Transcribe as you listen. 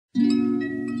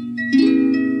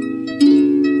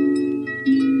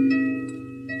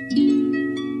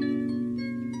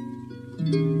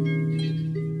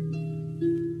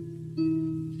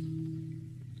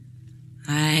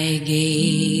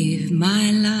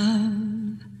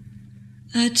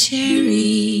a cherry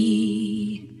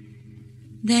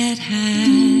that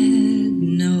had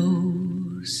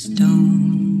no stone.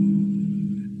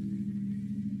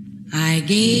 I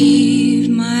gave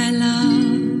my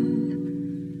love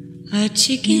a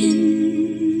chicken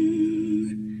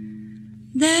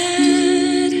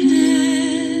that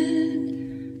had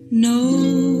no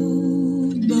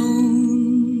bone.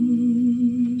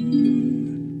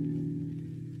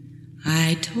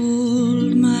 I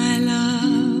told my love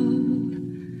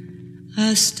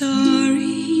a story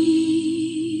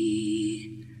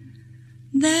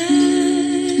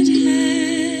that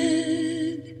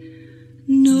had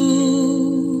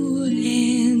no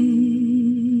end.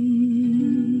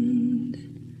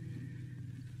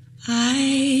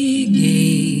 I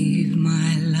gave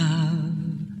my love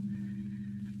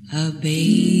a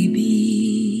baby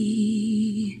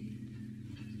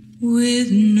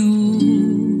with no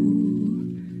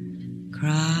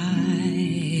crying.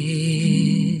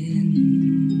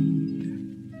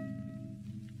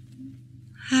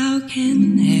 How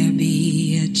can there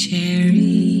be a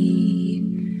cherry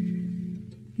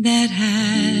that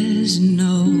has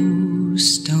no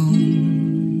stone?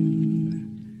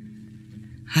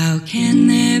 How can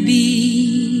there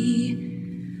be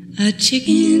a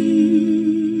chicken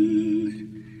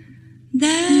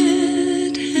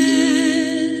that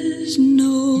has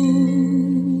no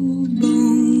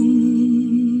bone?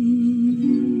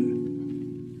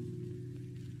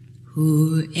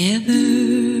 Whoever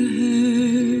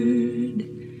heard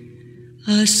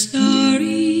a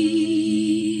story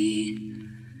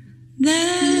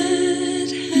that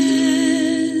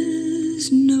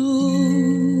has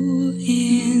no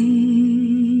end?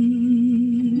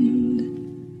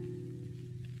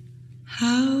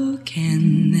 How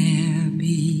can there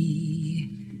be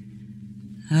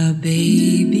a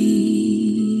baby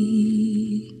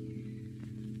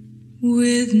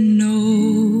with no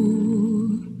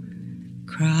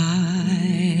crying?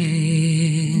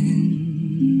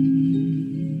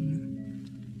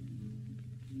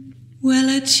 Well,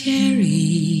 a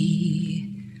cherry,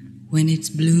 when it's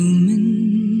blooming,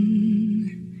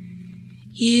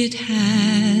 it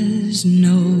has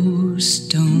no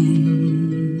stone.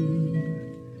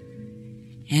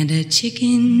 And a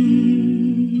chicken,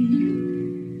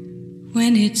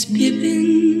 when it's pippin',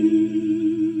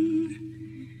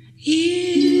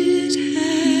 it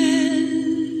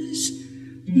has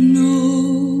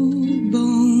no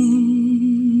bone.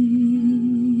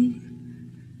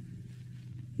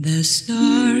 The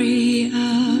story of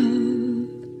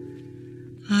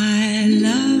I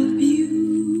love you,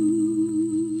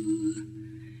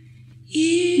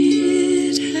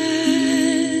 it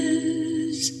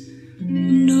has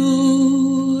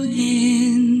no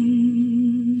end.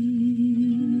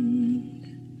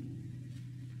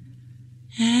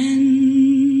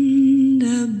 And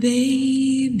a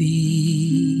baby,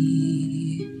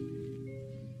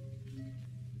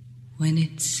 when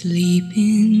it's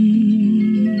sleeping,